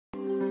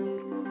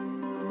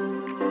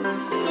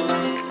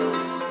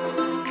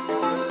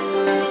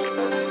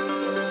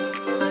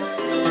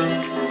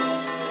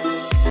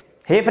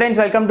Hey friends,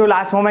 welcome to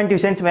last moment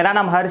tuitions. मेरा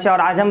नाम हर्ष है और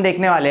आज हम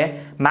देखने वाले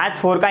हैं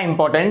मैथ्स 4 का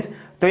इंपॉर्टेंस।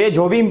 तो ये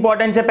जो भी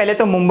इंपॉर्टेंस है पहले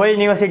तो मुंबई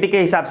यूनिवर्सिटी के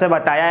हिसाब से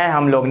बताया है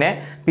हम लोग ने।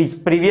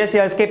 प्रीवियस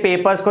ईयर्स के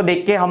पेपर्स को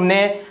देख के हमने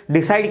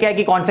डिसाइड किया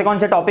कि कौन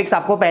से टॉपिक्स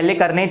आपको पहले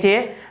करने चाहिए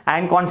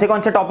एंड कौन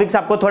से टॉपिक्स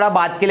आपको थोड़ा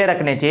बाद के लिए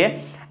रखने चाहिए।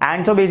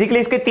 एंड सो बेसिकली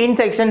इसके 3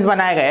 सेक्शंस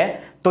बनाए गए।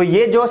 तो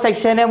ये जो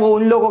सेक्शन है वो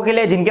उन लोगों के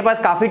लिए जिनके पास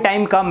काफी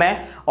टाइम कम है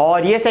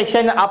और ये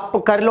सेक्शन आप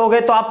कर लोगे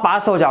तो आप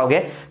पास हो जाओगे।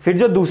 फिर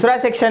जो दूसरा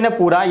सेक्शन है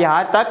पूरा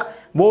यहाँ तक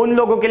वो उन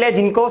लोगों के लिए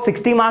जिनको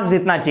 60 मार्क्स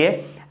जितना चाहिए।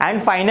 एंड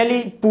फाइनली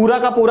पूरा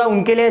का पूरा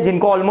उनके लिए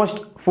जिनको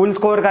ऑलमोस्ट फुल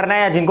स्कोर करना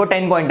है या जिनको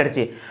 10 पॉइंटर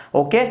चाहिए।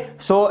 ओके,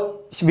 सो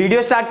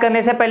वीडियो स्टार्ट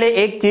करने से पहले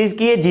एक चीज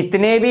की,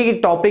 जितने भी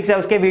टॉपिक्स है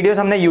उसके वीडियोस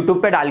हमने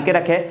यूट्यूब पे डाल के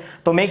रखे,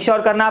 तो मेक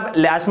श्योर करना आप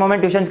लास्ट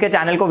मोमेंट ट्यूशंस के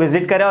चैनल को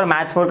विजिट करें और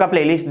मैथ्स 4 का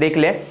प्लेलिस्ट देख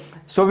ले।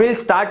 So will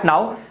start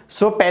now.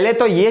 सो पहले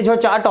तो ये जो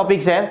 4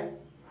 टॉपिक्स है,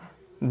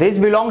 this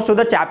belongs to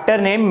the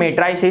chapter name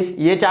matrices.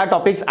 ये 4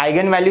 topics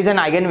eigen values and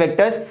eigen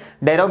vectors,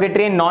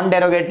 derogatory and non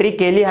derogatory,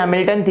 केली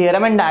Hamilton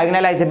theorem and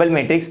diagonalisable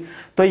matrix.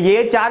 तो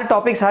ये 4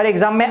 टॉपिक्स हर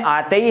एग्जाम में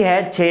आते ही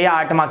है 6 या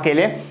 8 मार्क के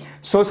लिए।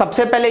 सो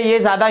सबसे पहले ये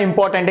ज्यादा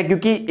इंपॉर्टेंट है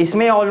क्योंकि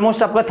इसमें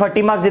ऑलमोस्ट आपका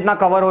 30 मार्क्स जितना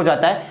कवर हो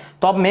जाता है।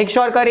 तो आप मेक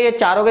श्योर करिए ये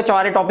चारों के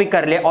 4 टॉपिक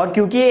कर ले, और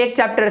क्योंकि एक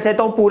चैप्टर से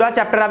तो पूरा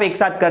चैप्टर आप एक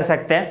साथ कर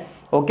सकते हैं।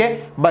 ओके,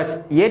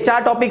 बस ये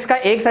 4 टॉपिक्स का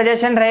एक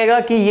सजेशन रहेगा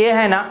कि ये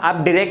है ना, आप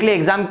डायरेक्टली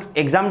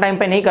एग्जाम टाइम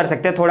पे नहीं कर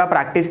सकते, थोड़ा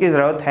प्रैक्टिस की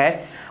जरूरत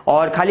है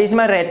और खाली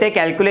इसमें रहते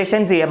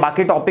कैलकुलेशंस ही है,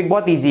 बाकी टॉपिक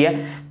बहुत इजी है।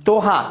 तो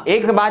हाँ,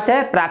 एक बात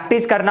है,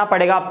 प्रैक्टिस करना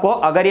पड़ेगा आपको।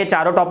 अगर ये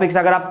चारों टॉपिक्स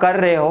अगर आप कर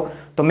रहे हो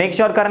तो मेक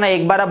श्योर करना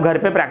एक बार आप घर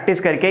पे प्रैक्टिस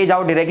करके ही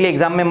जाओ, डायरेक्टली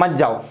एग्जाम में मत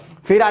जाओ।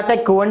 फिर आता है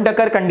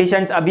कुवन-टकर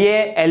कंडीशंस। अब ये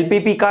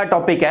एलपीपी का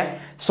टॉपिक है,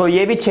 सो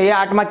ये भी 6 या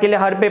 8 मार्क के लिए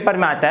हर पेपर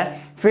में आता है।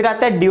 फिर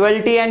आता है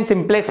ड्यूअलिटी एंड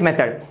सिंप्लेक्स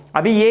मेथड।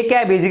 अभी ये क्या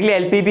है, बेसिकली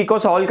एलपीपी को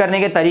सॉल्व करने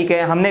के तरीके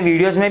हैं, हमने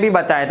वीडियोस में भी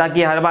बताया था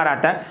कि हर बार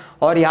आता है,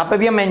 और यहाँ पे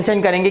भी हम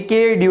मेंशन करेंगे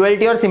कि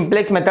ड्यूअलिटी और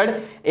सिंप्लेक्स मेथड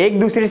एक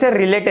दूसरे से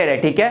रिलेटेड है।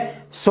 ठीक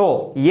है,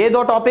 सो ये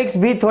 2 टॉपिक्स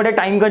भी थोड़े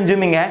टाइम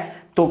कंज्यूमिंग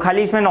है, तो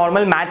खाली इसमें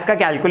नॉर्मल मैथ्स का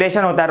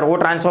कैलकुलेशन होता है, रो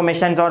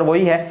ट्रांसफॉर्मेशंस और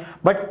वही है,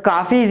 बट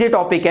काफी इजी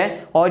टॉपिक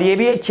है। और ये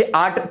भी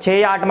 6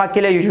 या 8 मार्क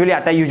के लिए यूजुअली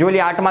आता है, यूजुअली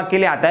 8 मार्क के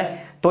लिए आता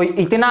है। तो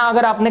इतना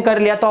अगर आपने कर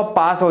लिया तो आप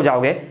पास हो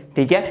जाओगे।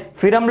 ठीक है,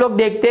 फिर हम लोग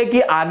देखते हैं कि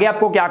आगे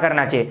आपको क्या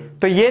करना चाहिए।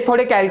 तो ये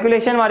थोड़े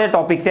कैलकुलेशन वाले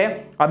टॉपिक थे,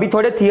 अभी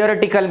थोड़े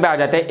थियोरेटिकल पे आ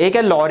जाते हैं। एक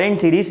है लॉरेंट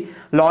सीरीज।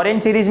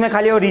 लॉरेंट सीरीज में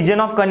खाली वो रीजन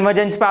ऑफ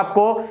कन्वर्जेंस पे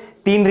आपको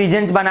 3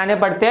 रीजन्स बनाने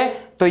पड़ते हैं,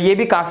 तो ये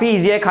भी काफी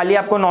इजी है, खाली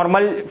आपको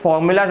नॉर्मल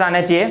फॉर्मूलाज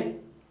आना चाहिए।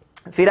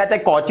 फिर आता है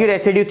कॉची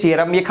रेसिड्यू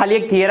थ्योरम, ये खाली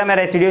एक थ्योरम है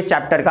रेसिड्यूज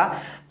चैप्टर का,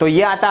 तो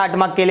ये आता है 8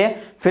 मार्क के लिए।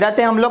 फिर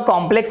आते हैं हम लोग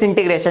कॉम्प्लेक्स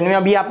इंटीग्रेशन में।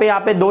 अभी यहाँ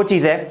पे 2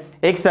 चीज है,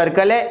 एक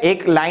सर्कल है,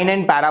 एक लाइन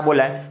एंड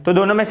पैराबोला है, तो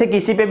दोनों में से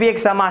किसी पे भी एक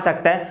सम आ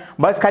सकता है।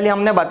 बस खाली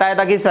हमने बताया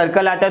था कि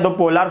सर्कल आता है तो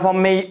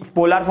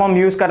पोलर फॉर्म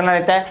यूज करना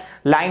रहता है,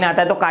 लाइन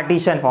आता है तो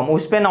कार्टेशियन फॉर्म,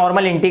 उस पे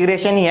नॉर्मल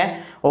इंटीग्रेशन ही है।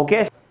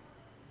 ओके,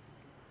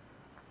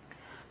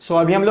 सो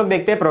अभी हम लोग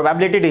देखते हैं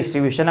प्रोबेबिलिटी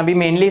डिस्ट्रीब्यूशन। अभी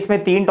मेनली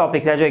इसमें 3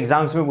 टॉपिक्स है जो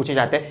एग्जाम्स में पूछे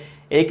जाते हैं।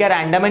 एक है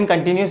रैंडम एंड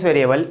कंटिन्यूअस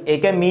वेरिएबल,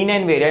 एक है मीन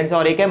एंड वेरिएंस,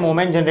 और एक है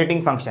moment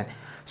generating function.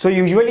 So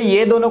usually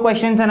ये दोनों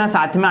क्वेश्चंस है ना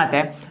साथ में आते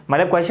हैं।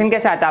 मतलब क्वेश्चन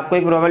कैसे आता है, आपको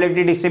एक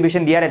प्रोबेबिलिटी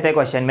डिस्ट्रीब्यूशन दिया रहता है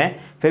क्वेश्चन में,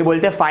 फिर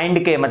बोलते हैं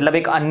फाइंड के, मतलब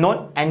एक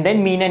unknown and then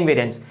mean and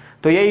variance.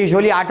 तो ये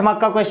यूजुअली 8 मार्क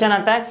का क्वेश्चन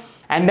आता है।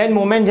 And then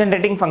moment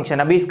generating function,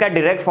 अभी इसका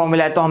डायरेक्ट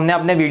फॉर्मूला है, तो हमने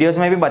अपने वीडियोस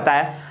में भी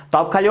बताया, तो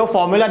आप खाली वो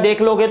फॉर्मूला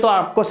देख लोगे तो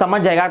आपको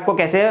समझ जाएगा आपको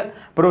कैसे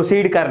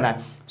प्रोसीड करना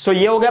है। सो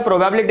ये हो गया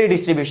प्रोबेबिलिटी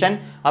डिस्ट्रीब्यूशन।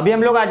 अभी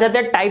हम लोग आ जाते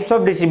हैं टाइप्स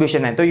ऑफ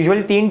डिस्ट्रीब्यूशन है। तो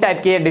यूजुअली 3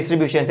 टाइप के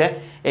डिस्ट्रीब्यूशन है,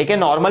 एक है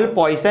नॉर्मल,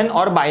 पॉइसन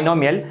और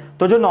बाइनोमियल।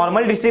 तो जो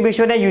नॉर्मल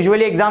डिस्ट्रीब्यूशन है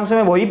यूजुअली एग्जाम्स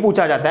में वही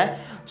पूछा जाता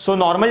है। सो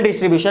नॉर्मल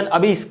डिस्ट्रीब्यूशन,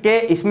 अभी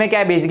इसमें क्या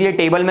है, बेसिकली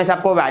टेबल में से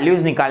आपको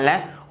वैल्यूज निकालना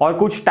है और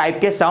कुछ टाइप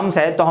के सम्स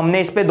है, तो हमने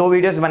इस पे 2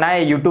 वीडियोस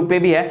बनाए, यूट्यूब पे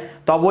भी है,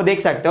 तो आप वो देख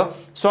सकते हो।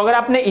 सो अगर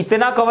आपने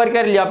इतना कवर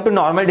कर लिया अप टू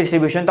नॉर्मल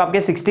डिस्ट्रीब्यूशन तो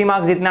आपके 60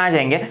 मार्क्स जितना आ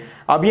जाएंगे।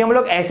 अभी हम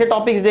लोग ऐसे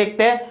टॉपिक्स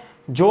देखते हैं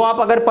जो आप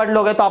अगर पढ़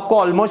लोगे तो आपको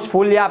ऑलमोस्ट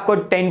फुल या आपको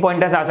 10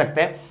 पॉइंटर्स आ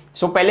सकते हैं।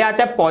 सो पहले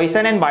आता है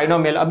पॉइसन एंड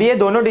बाइनोमियल। अभी ये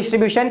दोनों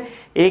डिस्ट्रीब्यूशन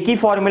एक ही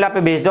फॉर्मूला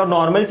पे बेस्ड है और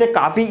नॉर्मल से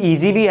काफी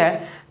इजी भी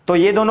है, तो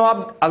ये दोनों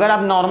आप अगर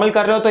आप नॉर्मल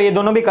कर रहे हो तो ये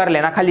दोनों भी कर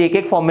लेना, खाली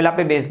एक फॉर्मूला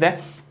पे बेस्ड है।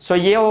 सो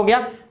ये हो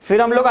गया।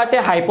 फिर हम लोग आते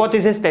हैं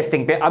हाइपोथेसिस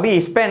टेस्टिंग पे। अभी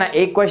इस पे ना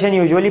एक क्वेश्चन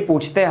यूजुअली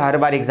पूछते हैं हर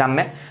बार एग्जाम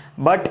में,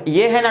 बट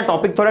ये है ना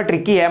टॉपिक थोड़ा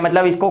ट्रिकी है,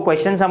 मतलब इसको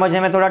क्वेश्चन समझने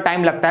में थोड़ा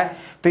टाइम लगता है,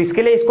 तो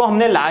इसके लिए इसको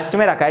हमने लास्ट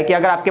में रखा है कि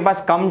अगर आपके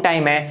पास कम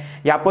टाइम है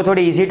या आपको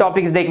थोड़ी इजी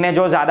टॉपिक्स देखने हैं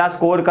जो ज्यादा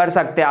स्कोर कर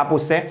सकते हैं आप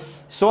उससे,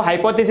 सो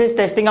हाइपोथेसिस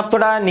टेस्टिंग आप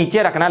थोड़ा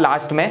नीचे रखना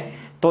लास्ट में।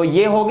 तो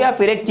ये हो गया।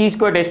 फिर एक चीज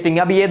को टेस्टिंग,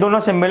 अभी ये दोनों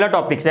सिमिलर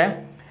टॉपिक्स है।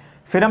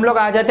 फिर हम लोग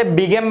आ जाते हैं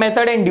big M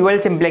method and dual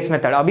simplex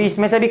method. अभी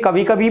इसमें से भी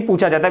कभी कभी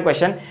पूछा जाता है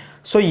क्वेश्चन।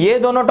 सो ये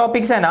दोनों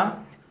टॉपिक्स है ना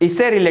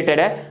इससे रिलेटेड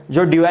है,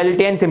 जो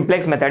ड्यूअलिटी एंड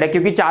सिंप्लेक्स मेथड है,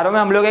 क्योंकि चारों में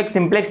हम लोग एक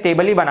सिंप्लेक्स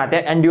टेबल ही बनाते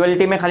हैं एंड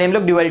ड्यूअलिटी में खाली हम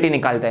लोग ड्यूअलिटी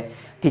निकालते हैं।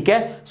 ठीक है,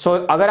 सो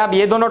अगर आप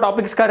ये दोनों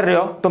टॉपिक्स कर रहे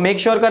हो तो मेक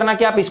श्योर करना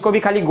कि आप इसको भी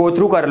खाली गो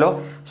थ्रू कर लो।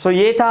 सो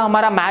ये था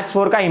हमारा मैथ्स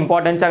 4 का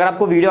इंपॉर्टेंस। अगर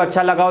आपको वीडियो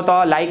अच्छा लगा हो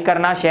तो लाइक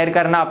करना, शेयर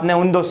करना अपने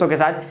उन दोस्तों के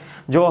साथ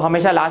जो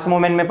हमेशा लास्ट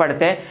मोमेंट में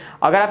पढ़ते हैं।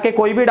 अगर आपके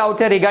कोई भी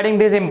डाउट्स है रिगार्डिंग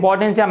दिस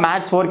इंपॉर्टेंस या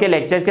मैथ्स 4 के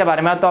लेक्चर्स के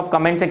बारे में तो आप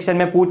कमेंट सेक्शन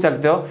में पूछ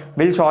सकते हो,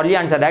 will surely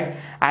answer that.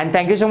 And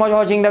thank you so much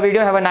watching the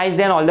video, have a nice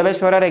day and all the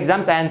best for your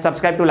exams and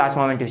subscribe to last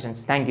moment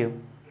tuitions. Thank you.